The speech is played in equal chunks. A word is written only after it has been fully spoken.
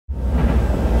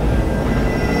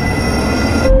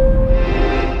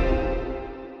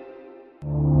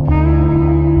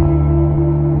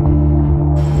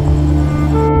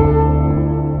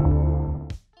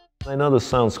know this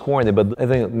sounds corny, but I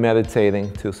think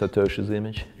meditating to Satoshi's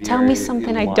image. Tell me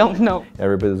something I don't know.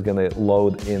 Everybody's gonna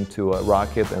load into a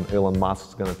rocket and Elon Musk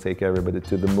is gonna take everybody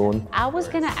to the moon. I was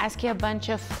gonna ask you a bunch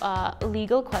of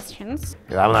legal questions.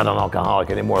 I'm not an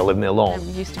alcoholic anymore, leave me I alone.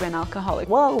 used to be an alcoholic.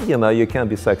 Well, you know, you can't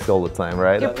be sexy all the time,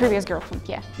 right? Your previous girlfriend,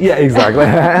 yeah. Yeah, exactly.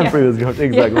 And Yeah. previous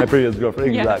girlfriend, exactly. Yeah. My previous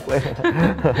girlfriend, Yeah. exactly.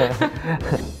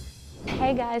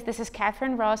 Hey guys, this is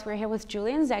Catherine Ross. We're here with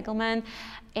Julian Zegelman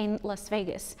in Las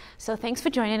Vegas. So thanks for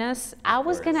joining us. I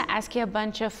was gonna ask you a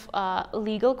bunch of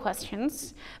legal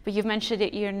questions, but you've mentioned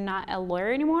that you're not a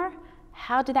lawyer anymore.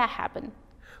 How did that happen?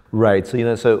 Right, so, you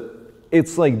know, so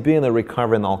it's like being a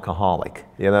recovering alcoholic.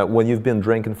 You know, when you've been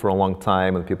drinking for a long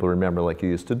time and people remember like you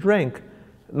used to drink,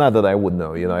 not that I would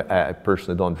know, you know, I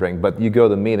personally don't drink, but you go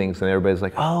to meetings and everybody's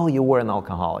like, oh, you were an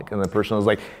alcoholic. And the person is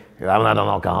like, I'm not an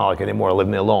alcoholic anymore, leave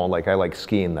me alone, like I like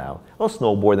skiing now. Or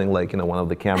snowboarding like, you know, one of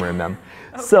the cameramen.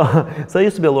 Okay. So I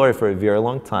used to be a lawyer for a very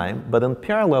long time, but in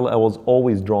parallel I was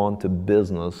always drawn to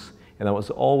business, and I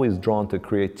was always drawn to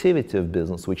creativity of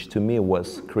business, which to me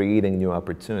was creating new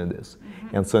opportunities.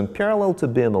 Mm-hmm. And so in parallel to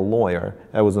being a lawyer,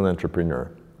 I was an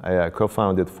entrepreneur. I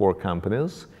co-founded 4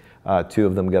 companies. 2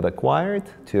 of them got acquired,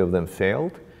 2 of them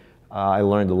failed. I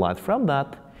learned a lot from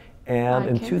that. And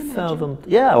in 2000,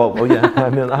 yeah, well, yeah, I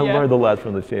mean, I learned a lot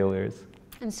from the failures.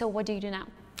 And so what do you do now?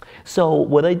 So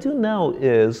what I do now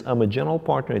is I'm a general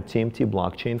partner at TMT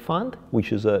Blockchain Fund,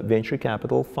 which is a venture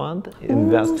capital fund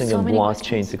investing in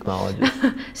blockchain technologies.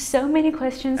 So many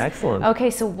questions. Excellent. Okay,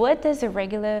 so what does a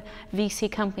regular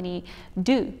VC company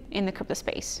do in the crypto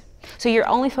space? So you're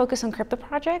only focused on crypto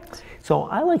projects? So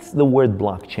I like the word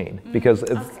blockchain because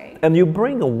it's, and you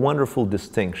bring a wonderful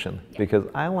distinction, because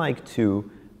I like to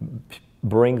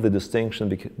bring the distinction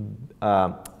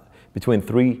between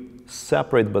 3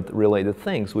 separate but related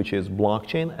things, which is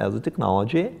blockchain as a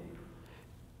technology,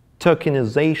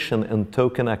 tokenization and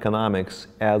token economics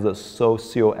as a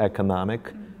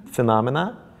socio-economic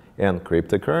phenomena, and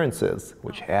cryptocurrencies,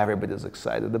 which everybody's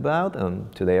excited about,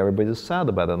 and today everybody's sad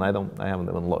about it, and I haven't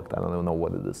even looked. I don't even know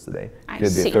what it is today. It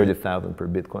could be 30,000 per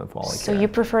Bitcoin for all I care. So you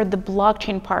prefer the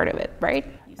blockchain part of it, right?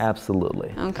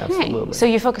 Absolutely. Okay. Absolutely. So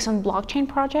you focus on blockchain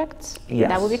projects? Yes.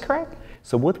 That would be correct?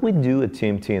 So what we do at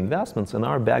TMT Investments, and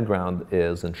our background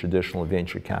is in traditional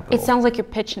venture capital. It sounds like you're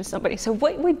pitching somebody. So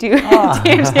what we do at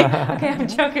TMT? Okay, I'm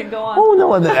joking. Go on. Oh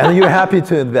no, and you're happy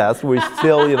to invest. We're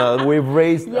still, you know, we've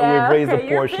raised a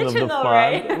portion of the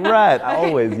fund. Right.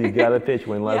 Always, you got to pitch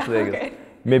when Las Vegas. Okay.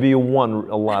 Maybe you won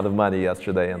a lot of money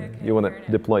yesterday and you want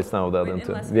to deploy some of that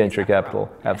into venture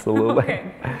capital. Absolutely.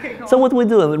 Okay, so what we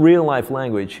do in real life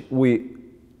language, we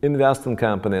invest in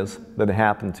companies that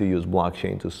happen to use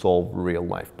blockchain to solve real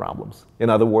life problems.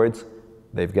 In other words,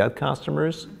 they've got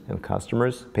customers and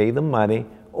customers pay them money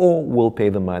or will pay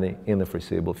them money in the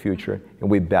foreseeable future, and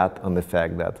we bet on the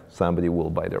fact that somebody will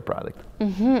buy their product.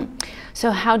 Mm-hmm.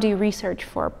 So how do you research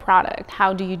for a product?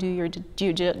 How do you do your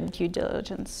due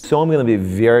diligence? So I'm going to be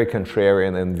very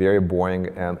contrarian and very boring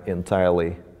and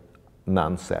entirely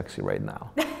non-sexy right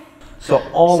now. So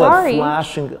all that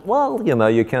flashing, well, you know,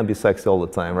 you can't be sexy all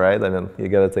the time, right? I mean, you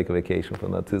got to take a vacation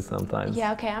from that too sometimes.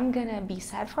 Yeah, okay, I'm going to be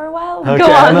sad for a while. Okay,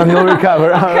 Go on. and then you'll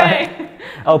recover, all right?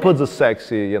 I'll put the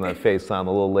sexy, you know, face on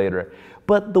a little later.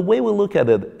 But the way we look at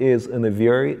it is in a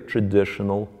very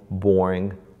traditional,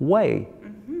 boring way.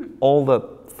 Mm-hmm. All the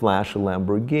flashy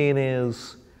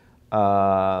Lamborghinis,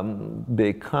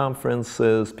 big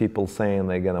conferences, people saying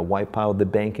they're going to wipe out the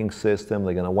banking system,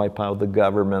 they're going to wipe out the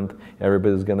government,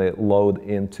 everybody's going to load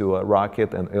into a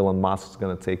rocket, and Elon Musk is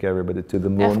going to take everybody to the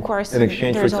moon in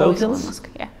exchange for tokens.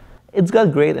 Yeah. It's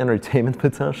got great entertainment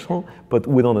potential, but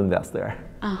we don't invest there.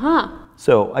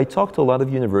 So I talked to a lot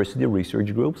of university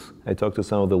research groups. I talked to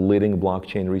some of the leading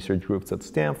blockchain research groups at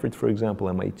Stanford, for example,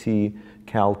 MIT,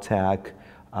 Caltech,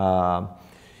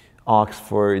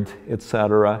 Oxford,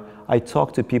 etc. I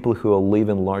talk to people who live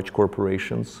in large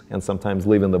corporations and sometimes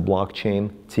live in the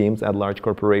blockchain teams at large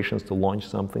corporations to launch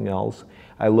something else.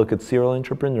 I look at serial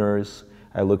entrepreneurs,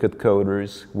 I look at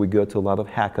coders, we go to a lot of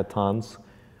hackathons.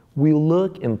 We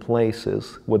look in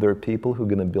places where there are people who are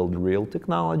going to build real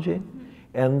technology,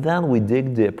 and then we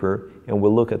dig deeper and we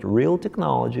look at real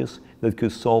technologies that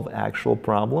could solve actual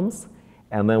problems,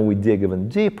 and then we dig even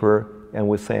deeper and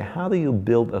we say, how do you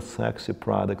build a sexy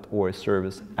product or a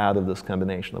service out of this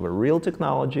combination of a real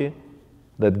technology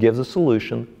that gives a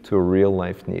solution to a real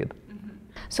life need?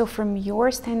 So from your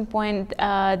standpoint,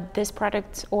 this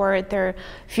product or their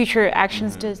future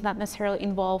actions does not necessarily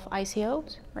involve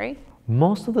ICOs, right?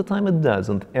 Most of the time it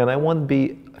doesn't, and I want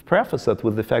to preface that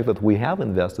with the fact that we have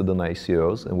invested in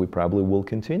ICOs and we probably will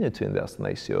continue to invest in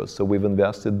ICOs. So we've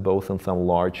invested both in some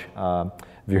large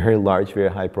very large, very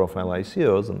high-profile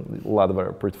ICOs, and a lot of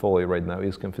our portfolio right now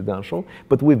is confidential,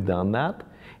 but we've done that.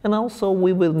 And also,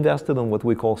 we've invested in what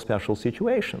we call special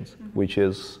situations, which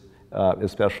is,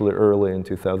 especially early in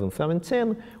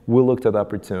 2017, we looked at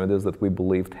opportunities that we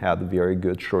believed had very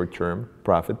good short-term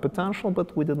profit potential,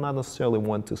 but we did not necessarily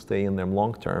want to stay in them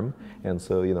long-term. And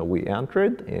so, we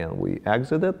entered and we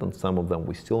exited, and some of them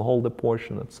we still hold a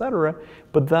portion, etc.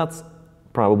 But that's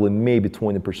probably maybe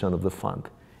 20% of the fund.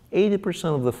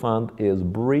 80% of the fund is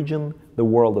bridging the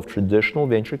world of traditional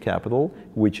venture capital,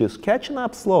 which is catching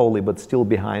up slowly but still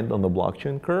behind on the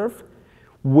blockchain curve,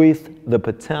 with the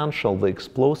potential, the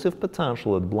explosive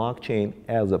potential that blockchain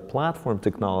as a platform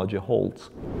technology holds.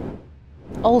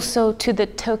 Also to the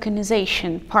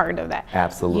tokenization part of that.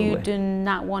 Absolutely. You do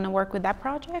not want to work with that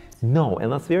project? No,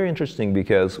 and that's very interesting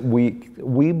because we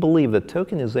believe that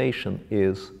tokenization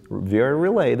is very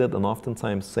related and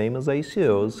oftentimes same as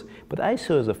ICOs, but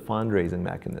ICO is a fundraising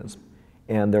mechanism.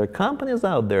 And there are companies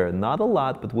out there, not a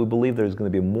lot, but we believe there's going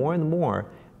to be more and more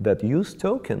that use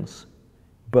tokens,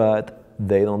 but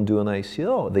they don't do an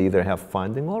ICO. They either have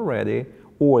funding already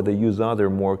or they use other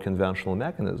more conventional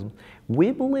mechanisms.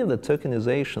 We believe that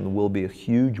tokenization will be a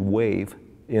huge wave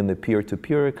in the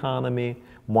peer-to-peer economy,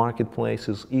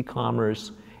 marketplaces,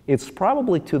 e-commerce. It's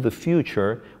probably to the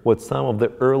future what some of the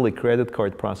early credit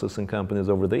card processing companies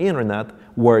over the internet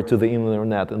were to the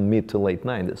internet in mid to late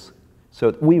 90s.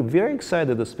 So we're very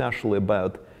excited especially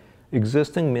about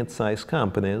existing mid-sized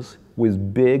companies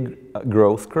with big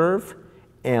growth curve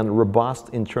and robust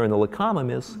internal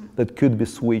economies that could be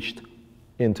switched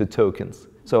into tokens.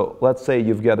 So let's say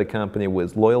you've got a company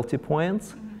with loyalty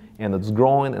points and it's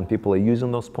growing and people are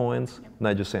using those points,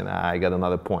 not just saying, I got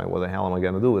another point, what the hell am I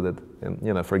going to do with it?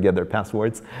 And forget their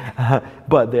passwords.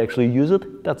 But they actually use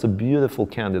it. That's a beautiful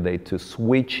candidate to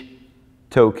switch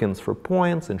tokens for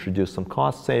points, introduce some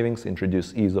cost savings,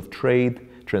 introduce ease of trade,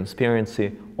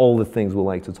 transparency, all the things we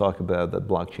like to talk about that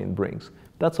blockchain brings.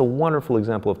 That's a wonderful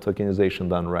example of tokenization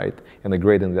done right and a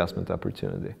great investment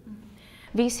opportunity.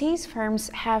 VCs firms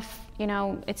have,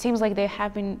 it seems like they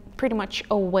have been pretty much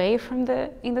away from the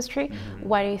industry.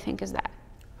 Why do you think is that?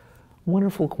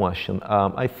 Wonderful question.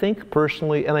 I think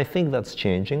personally, and I think that's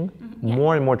changing,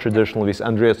 more and more traditional VCs.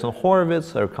 Andreessen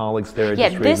Horowitz, our colleagues there,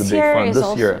 just raised a big fund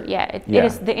this year. It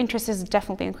is, the interest is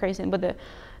definitely increasing, but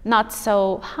not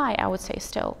so high, I would say,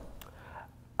 still.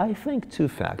 I think two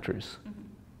factors.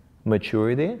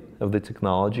 Maturity of the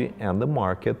technology and the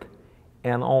market,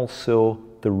 and also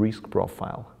the risk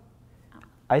profile.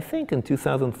 I think in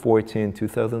 2014,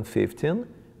 2015,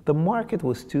 the market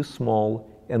was too small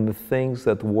and the things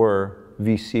that were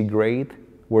VC grade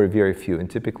were very few. And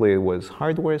typically it was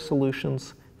hardware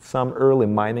solutions, some early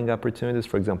mining opportunities.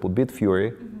 For example,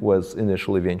 Bitfury was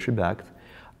initially venture backed.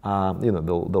 One of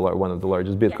the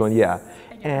largest Bitcoin, yes.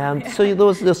 And so there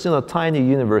was this tiny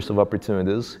universe of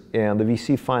opportunities, and the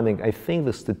VC funding, I think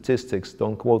the statistics,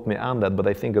 don't quote me on that, but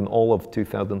I think in all of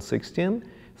 2016,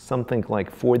 something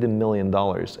like $40 million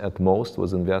at most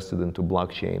was invested into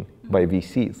blockchain by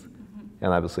VCs.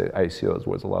 And obviously ICOs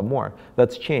was a lot more.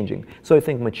 That's changing. So I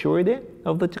think maturity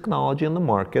of the technology in the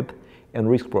market and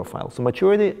risk profile. So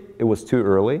maturity, it was too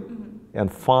early,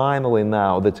 and finally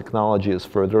now the technology is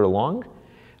further along.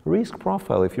 Risk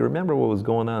profile, if you remember what was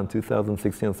going on in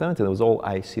 2016, 17, it was all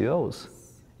ICOs.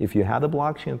 If you had a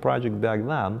blockchain project back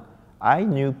then, I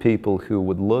knew people who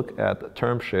would look at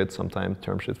term sheets, sometimes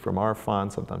term sheets from our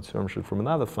fund, sometimes term sheet from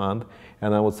another fund,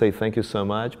 and I would say, thank you so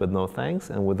much, but no thanks.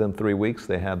 And within 3 weeks,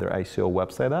 they had their ICO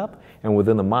website up, and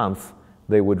within a month,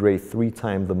 they would raise 3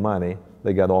 times the money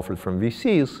they got offered from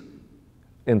VCs,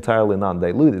 entirely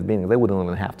non-diluted, meaning they wouldn't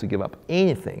even have to give up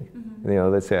anything.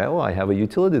 They'd say, oh, I have a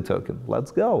utility token,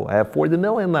 let's go. I have 40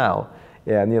 million now.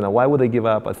 And why would they give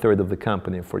up a third of the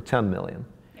company for 10 million?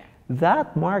 Yeah.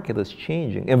 That market is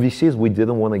changing. And VCs, we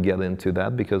didn't want to get into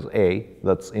that because A,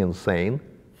 that's insane,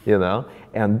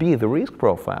 and B, the risk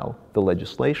profile, the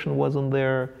legislation wasn't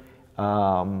there,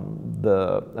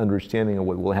 the understanding of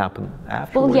what will happen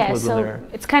afterwards wasn't there.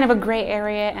 It's kind of a gray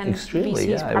area, and extremely,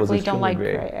 VCs probably don't like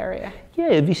gray area.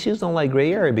 Yeah, VCs don't like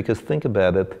gray area because think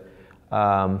about it.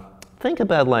 Think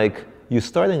about like you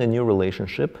starting a new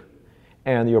relationship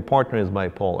and your partner is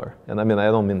bipolar. And I mean, I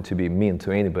don't mean to be mean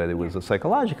to anybody with a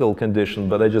psychological condition,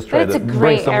 but I just try to bring some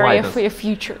lightness. It's a gray area for your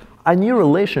future. A new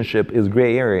relationship is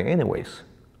gray area anyways.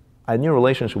 A new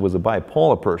relationship with a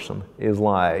bipolar person is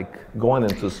like going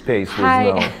into space with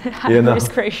high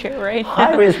risk ratio, right?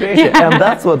 High risk ratio, and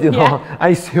that's what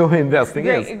ICO investing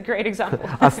is. Great example.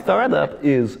 A startup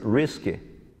is risky.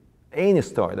 Any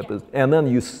startup is, and then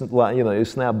you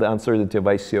snap the uncertainty of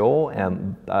ICO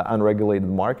and unregulated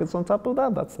markets on top of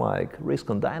that. That's like risk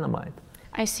on dynamite.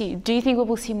 I see. Do you think we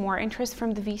will see more interest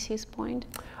from the VC's point?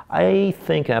 I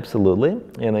think absolutely,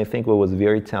 and I think what was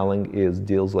very telling is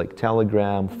deals like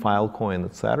Telegram, Filecoin,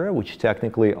 etc., which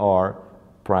technically are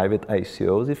private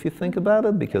ICOs if you think about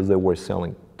it, because they were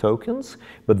selling tokens,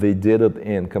 but they did it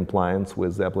in compliance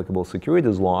with applicable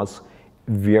securities laws,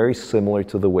 very similar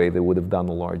to the way they would have done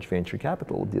a large venture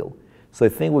capital deal. So I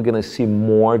think we're going to see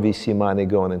more VC money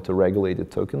going into regulated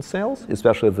token sales,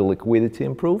 especially if the liquidity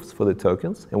improves for the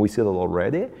tokens, and we see that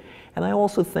already. And I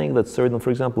also think that certain,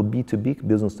 for example, B2B,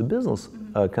 business-to-business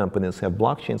companies have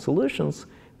blockchain solutions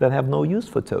that have no use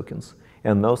for tokens.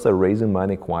 And those are raising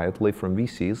money quietly from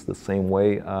VCs the same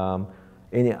way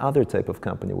any other type of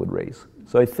company would raise.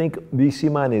 So I think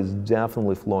VC money is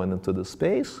definitely flowing into the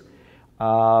space,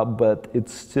 but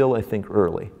it's still, I think,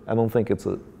 early. I don't think it's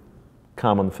a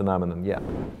common phenomenon yet.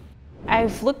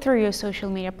 I've looked through your social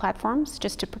media platforms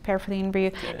just to prepare for the interview,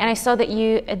 and I saw that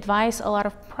you advise a lot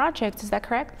of projects. Is that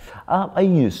correct? I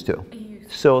used to.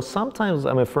 So sometimes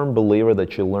I'm a firm believer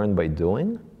that you learn by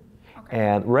doing. Okay.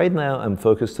 And right now I'm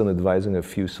focused on advising a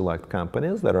few select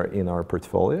companies that are in our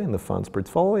portfolio, in the fund's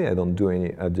portfolio. I don't do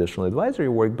any additional advisory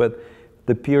work, but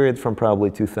the period from probably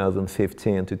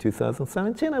 2015 to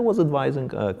 2017, I was advising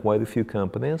quite a few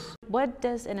companies. What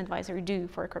does an advisor do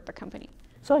for a crypto company?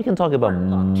 So I can talk about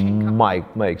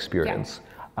my experience,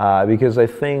 because I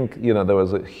think there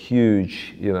was a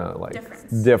huge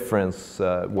difference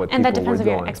what and people that depends were on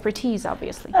doing. your expertise,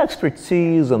 obviously.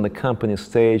 Expertise and the company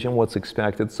stage and what's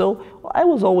expected. So I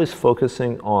was always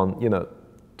focusing on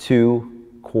two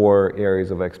core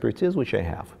areas of expertise which I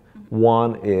have.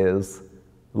 One is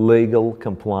legal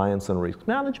compliance and risk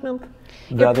management.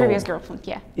 Your previous girlfriend,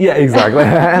 yeah. Yeah, exactly.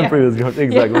 And previous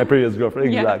girlfriend, exactly. My previous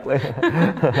girlfriend, Yeah. exactly.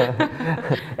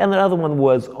 And the other one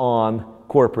was on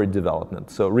corporate development.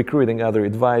 So recruiting other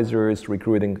advisors,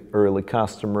 recruiting early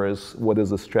customers, what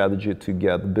is the strategy to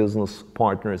get business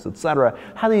partners, etc.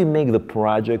 How do you make the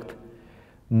project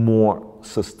more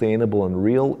sustainable and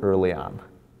real early on?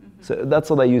 So that's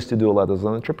what I used to do a lot as an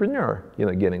entrepreneur,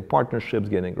 getting partnerships,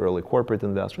 getting early corporate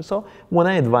investors. So when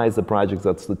I advise the projects,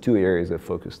 that's the two areas I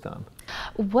focused on.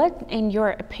 What, in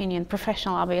your opinion,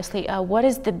 professional obviously, what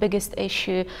is the biggest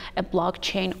issue a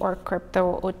blockchain or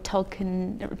crypto or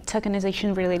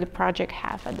tokenization related project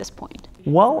have at this point?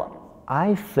 Well,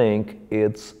 I think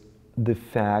it's the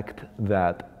fact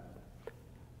that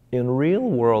in real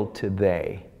world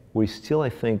today, we still, I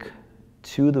think,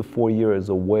 2 to 4 years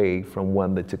away from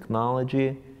when the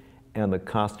technology and the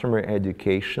customer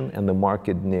education and the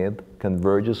market need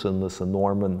converges in this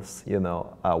enormous,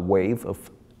 wave of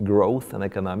growth and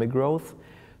economic growth.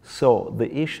 So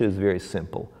the issue is very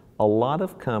simple. A lot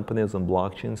of companies in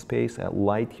blockchain space are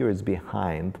light years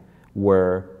behind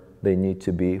where they need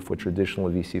to be for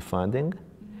traditional VC funding.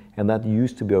 And that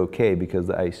used to be okay because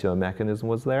the ICO mechanism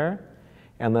was there.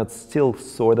 And that's still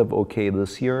sort of okay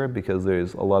this year because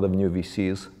there's a lot of new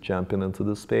VCs jumping into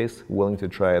this space, willing to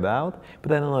try it out.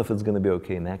 But I don't know if it's going to be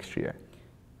okay next year.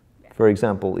 For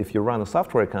example, if you run a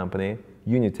software company,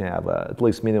 you need to have at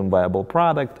least minimum viable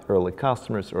product, early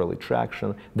customers, early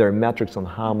traction. There are metrics on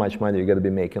how much money you're going to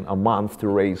be making a month to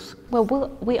raise. Well,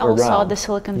 we all saw the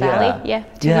Silicon Valley,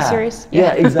 TV series.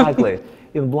 Yeah, exactly.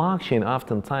 In blockchain,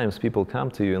 oftentimes people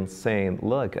come to you and saying,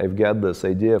 look, I've got this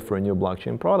idea for a new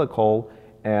blockchain protocol,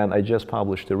 and I just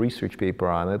published a research paper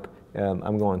on it, and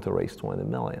I'm going to raise 20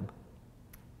 million.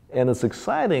 And it's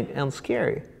exciting and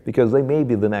scary, because they may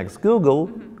be the next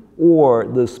Google, or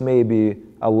this may be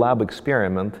a lab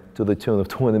experiment to the tune of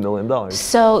 $20 million.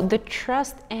 So the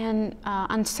trust and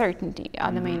uncertainty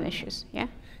are the main issues, yeah?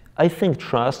 I think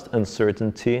trust,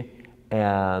 uncertainty,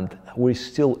 and we're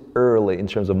still early in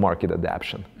terms of market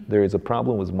adoption. There is a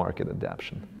problem with market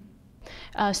adoption.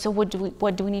 So what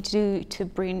do we need to do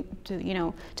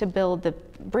to build the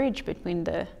bridge between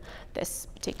this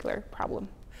particular problem?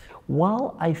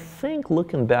 Well, I think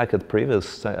looking back at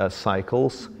previous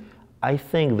cycles, I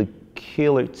think the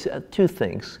killer, two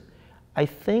things. I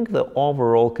think the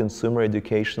overall consumer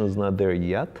education is not there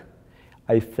yet.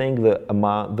 I think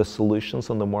the solutions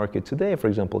on the market today, for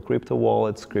example, crypto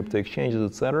wallets, crypto exchanges,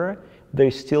 etc.,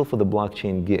 they're still for the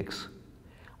blockchain geeks.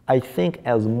 I think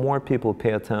as more people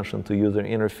pay attention to user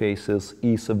interfaces,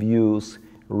 ease of use,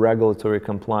 regulatory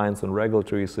compliance and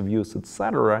regulatory ease of use,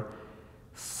 etc.,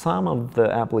 some of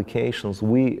the applications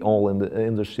we all in the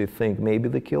industry think may be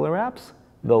the killer apps,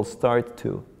 they'll start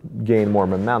to gain more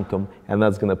momentum, and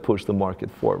that's going to push the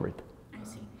market forward. I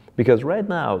see. Because right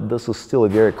now, this is still a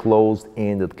very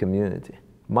closed-ended community.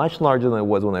 Much larger than it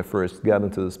was when I first got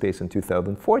into the space in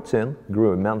 2014,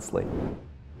 grew immensely.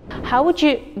 How would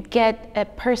you get a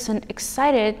person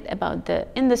excited about the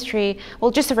industry?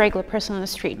 Well, just a regular person on the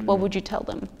street, what would you tell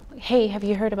them? Hey, have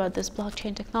you heard about this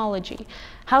blockchain technology?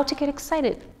 How to get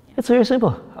excited? It's very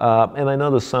simple. And I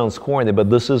know this sounds corny, but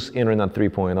this is Internet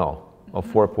 3.0 or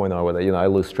 4.0, whatever. I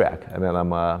lose track. I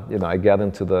mean, I got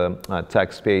into the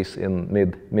tech space in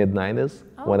mid 90s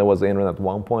when it was the Internet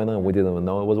 1.0. We didn't even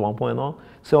know it was 1.0.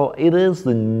 So it is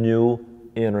the new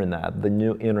Internet, the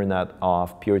new Internet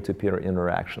of peer-to-peer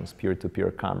interactions,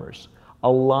 peer-to-peer commerce. A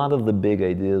lot of the big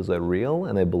ideas are real,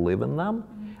 and I believe in them.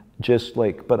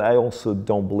 But I also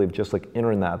don't believe, just like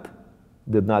Internet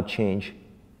did not change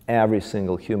every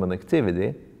single human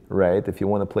activity, right? If you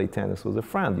want to play tennis with a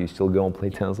friend, you still go and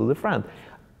play tennis with a friend.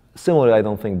 Similarly, I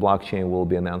don't think blockchain will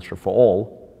be an answer for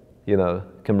all,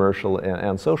 commercial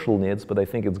and social needs, but I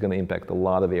think it's going to impact a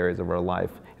lot of areas of our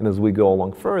life. And as we go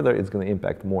along further, it's going to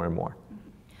impact more and more.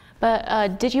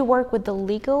 But did you work with the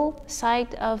legal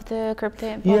side of the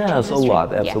crypto blockchain Yes, industry? a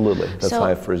lot, absolutely. Yeah. That's how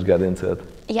I first got into it.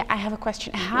 Yeah, I have a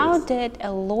question. How does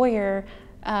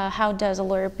a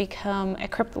lawyer become a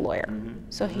crypto lawyer?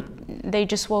 So they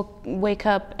just wake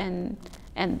up and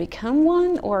become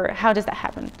one, or how does that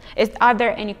happen? Are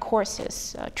there any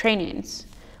courses, trainings,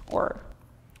 or?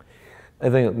 I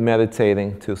think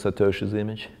meditating to Satoshi's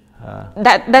image.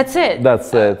 That's it?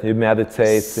 That's it. You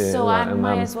meditate, so I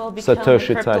might as well become Satoshi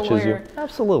a crypto touches lawyer. you.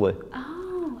 Absolutely.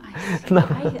 Oh, I see. No.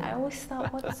 I always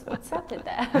thought, what's up with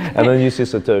that? Okay. And then you see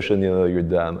Satoshi and you know you're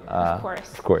done. Of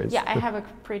course. Of course. Yeah, I have a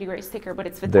pretty great sticker, but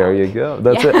it's Vitalik. There you go.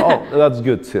 That's it. Oh, that's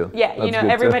good too. Yeah, that's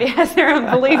everybody has their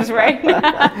own beliefs, right?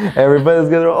 Everybody's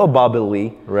got, Bobby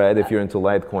Lee, right? If you're into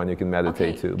Litecoin, you can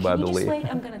meditate too, Bobby Lee. Wait,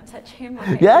 I'm going to touch him.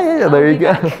 Okay. Yeah, there you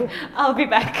go. I'll be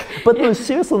back. But no,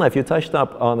 seriously enough, you touched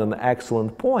up on an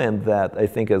excellent point that I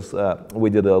think as we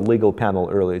did a legal panel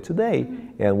earlier today,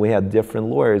 and we had different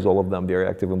lawyers, all of them very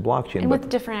active in blockchain. And with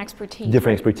different expertise.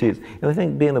 Different expertise. And I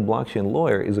think being a blockchain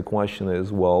lawyer is a question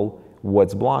as well,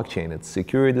 what's blockchain? It's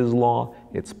securities law,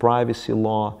 it's privacy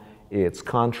law, it's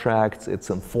contracts, it's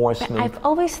enforcement. But I've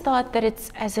always thought that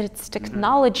it's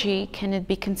technology. Can it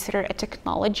be considered a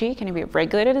technology? Can it be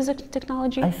regulated as a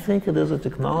technology? I think it is a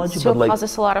technology, Still but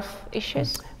causes a lot of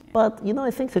issues. But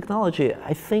I think technology,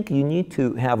 I think you need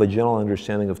to have a general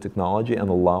understanding of technology and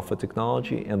a love for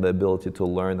technology and the ability to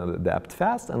learn and adapt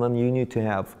fast, and then you need to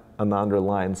have an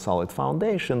underlying solid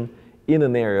foundation in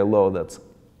an area law that's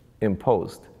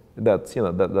imposed, that's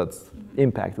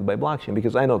impacted by blockchain.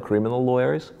 Because I know criminal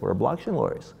lawyers who are blockchain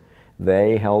lawyers.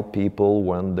 They help people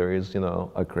when there is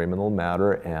a criminal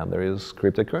matter and there is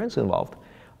cryptocurrency involved.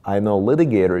 I know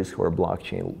litigators who are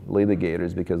blockchain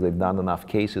litigators because they've done enough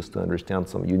cases to understand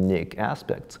some unique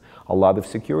aspects. A lot of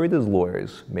securities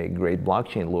lawyers make great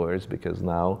blockchain lawyers because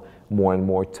now more and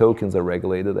more tokens are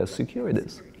regulated as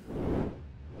securities.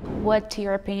 What, to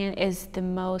your opinion, is the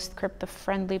most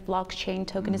crypto-friendly, blockchain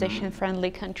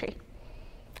tokenization-friendly country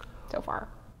so far?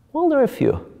 Well, there are a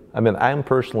few. I mean, I'm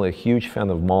personally a huge fan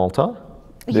of Malta.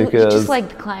 You just like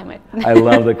the climate. I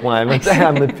love the climate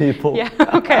and the people. Yeah,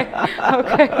 okay.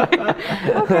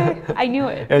 I knew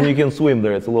it. And you can swim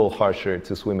there. It's a little harsher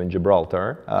to swim in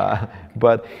Gibraltar.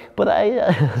 But I...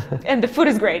 and the food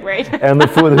is great, right? And the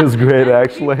food is great,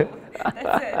 actually.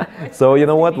 That's it. So you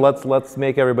know what? Let's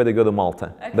make everybody go to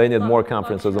Malta. Okay, they need more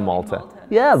conferences in Malta.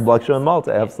 Yes, Blockshow in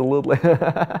Malta, absolutely.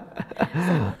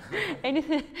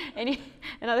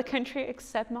 Another country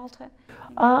except Malta?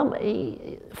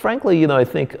 Frankly, I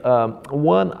think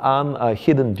one a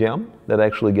hidden gem that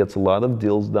actually gets a lot of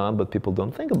deals done, but people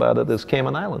don't think about it, is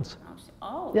Cayman Islands.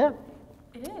 Oh. Yeah.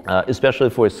 It is. Especially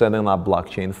for setting up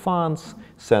blockchain funds,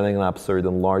 setting up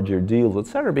certain larger deals,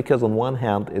 etc. Because on one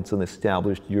hand, it's an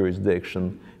established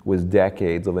jurisdiction with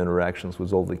decades of interactions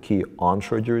with all the key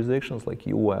onshore jurisdictions like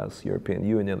US, European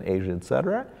Union, Asia,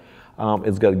 etc.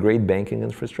 It's got great banking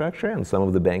infrastructure, and some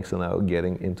of the banks are now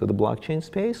getting into the blockchain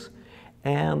space.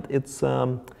 And it's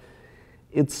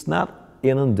not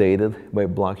inundated by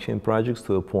blockchain projects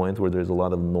to a point where there's a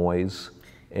lot of noise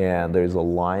and there's a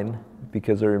line.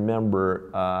 Because I remember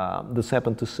this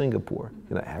happened to Singapore.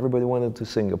 Everybody went to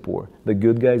Singapore, the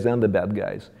good guys and the bad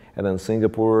guys. And then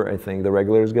Singapore, I think the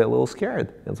regulators got a little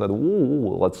scared and said,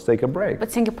 "Ooh, let's take a break." But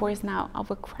Singapore is now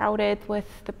overcrowded with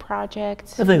the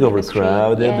projects. I think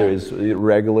overcrowded. Yeah. There's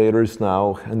regulators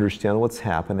now understand what's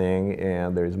happening,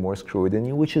 and there's more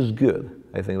scrutiny, which is good.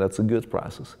 I think that's a good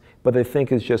process. But I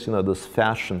think it's just this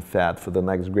fashion fad for the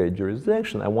next great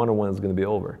jurisdiction. I wonder when it's going to be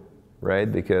over.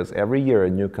 Right? Because every year a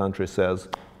new country says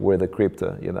we're the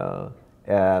crypto,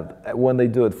 And when they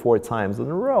do it 4 times in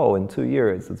a row in 2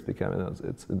 years, it's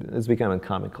becoming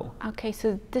comical. Okay,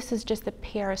 so this is just a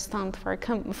PR stunt for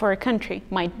a country,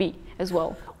 might be as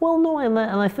well. Well, no, and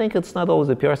I think it's not always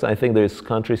a PR stunt. I think there's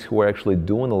countries who are actually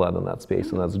doing a lot in that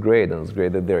space, and that's great. And it's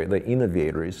great that they're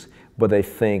innovators. But I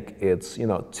think it's,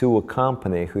 to a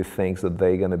company who thinks that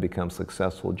they're going to become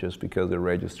successful just because they're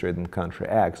registered in country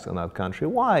X and not country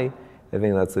Y, I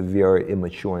think that's a very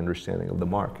immature understanding of the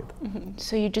market. Mm-hmm.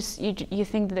 So you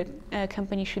think that a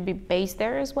company should be based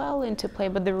there as well and to play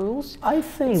by the rules? I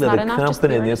think that a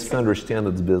company needs to understand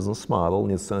its business model,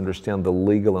 needs to understand the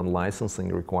legal and licensing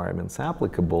requirements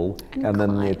applicable, and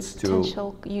then needs to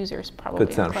potential users probably.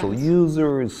 Potential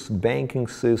users, banking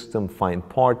system, find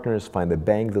partners, find a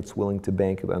bank that's willing to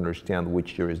bank it, understand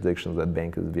which jurisdictions that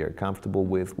bank is very comfortable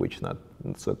with, which not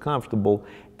so comfortable,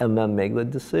 and then make the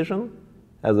decision.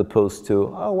 As opposed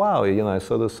to, oh wow, I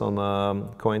saw this on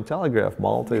Cointelegraph.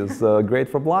 Malta is great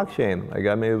for blockchain. I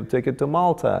got me a ticket to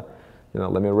Malta.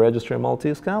 Let me register a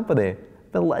Maltese company.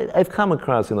 But I've come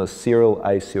across, serial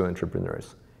ICO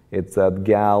entrepreneurs. It's that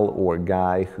gal or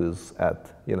guy who's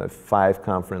at, 5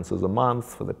 conferences a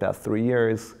month for the past 3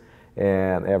 years,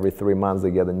 and every 3 months they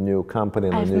get a new company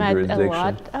in a new jurisdiction. I've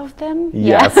met a lot of them.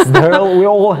 Yes, we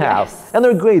all have, yes. And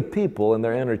they're great people and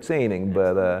they're entertaining,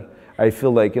 but. I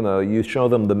feel like, you show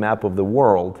them the map of the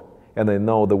world, and they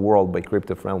know the world by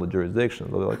crypto-friendly jurisdictions.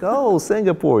 They're like, oh,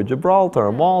 Singapore,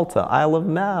 Gibraltar, Malta, Isle of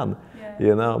Man,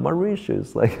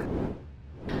 Mauritius.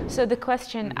 So the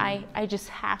question I just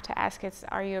have to ask is,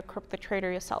 are you a crypto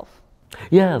trader yourself?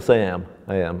 Yes, I am.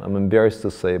 I'm embarrassed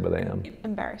to say, but I am.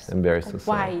 Embarrassed to say.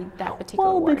 Why that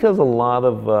particular word? Well, because a lot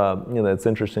of, it's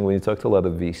interesting when you talk to a lot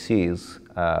of VCs,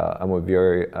 I'm a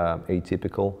very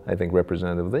atypical, I think,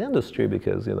 representative of the industry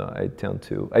because, I tend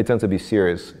to be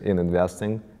serious in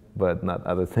investing, but not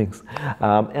other things.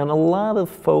 And a lot of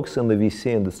folks in the VC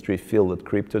industry feel that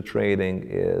crypto trading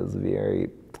is very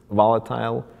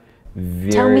volatile,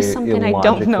 very Tell me something illogical,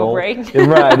 I don't know, right?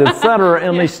 Right, etc.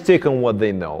 And they stick on what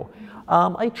they know.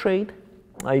 I trade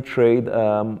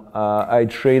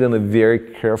in a very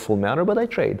careful manner, but I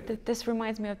trade. This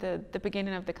reminds me of the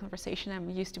beginning of the conversation. I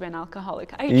used to be an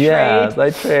alcoholic. I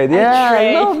trade.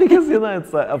 Yeah, no, because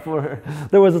it's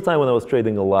there was a time when I was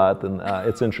trading a lot, and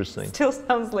it's interesting. Still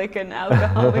sounds like an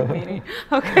alcoholic meeting.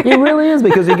 Okay. It really is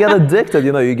because you get addicted.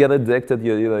 You get addicted.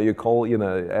 You call.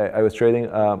 I was trading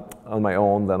on my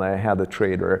own. Then I had a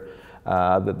trader.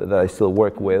 That I still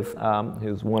work with.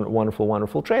 He's one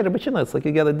wonderful trader, but it's like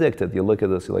you get addicted. You look at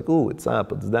this, you're like, ooh, it's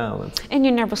up, it's down. And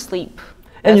you never sleep.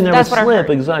 And you never sleep,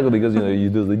 exactly, because you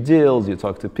do the deals, you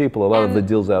talk to people. A lot of the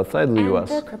deals outside the U.S.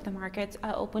 And the crypto markets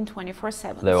are open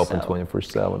 24/7. They're open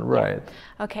 24/7, right?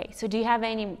 Yeah. Okay, so do you have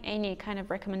any kind of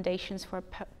recommendations for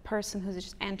a person who's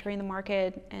just entering the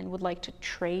market and would like to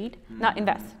trade, not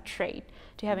invest, trade?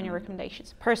 Do you have any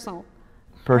recommendations,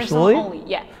 Personally? Only,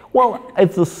 yeah. Well,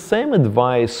 it's the same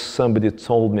advice somebody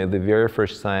told me the very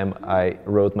first time I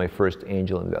wrote my first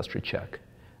angel investor check.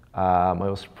 I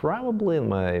was probably in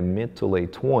my mid to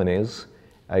late 20s.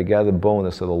 I got a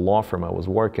bonus at a law firm I was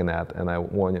working at, and I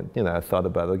wanted, I thought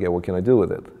about, okay, what can I do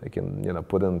with it? I can,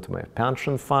 put it into my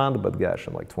pension fund, but gosh,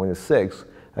 I'm like 26.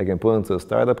 I can put it into a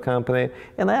startup company.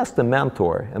 And I asked the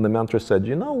mentor, and the mentor said,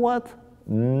 you know what?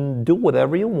 Do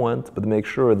whatever you want, but make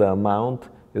sure the amount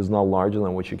is not larger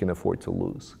than what you can afford to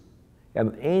lose.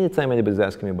 And anytime anybody's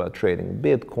asking me about trading,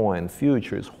 Bitcoin,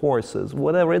 futures, horses,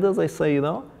 whatever it is, I say,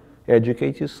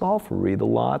 educate yourself, read a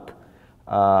lot,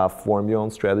 form your own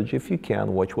strategy if you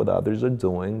can, watch what others are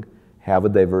doing, have a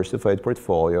diversified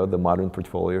portfolio. The modern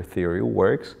portfolio theory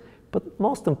works, but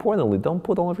most importantly, don't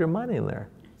put all of your money in there.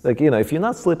 Like, if you're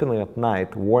not sleeping at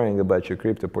night worrying about your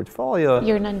crypto portfolio,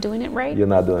 you're not doing it right? You're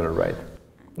not doing it right.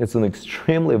 It's an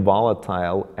extremely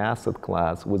volatile asset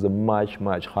class with a much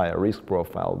higher risk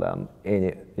profile than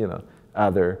any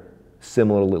other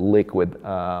similarly liquid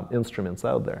instruments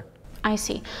out there. I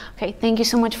see. Okay, thank you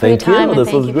so much for your time, and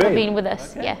thank you for being with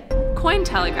us. Okay. Yeah.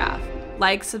 Cointelegraph.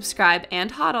 Like, subscribe,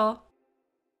 and hodl.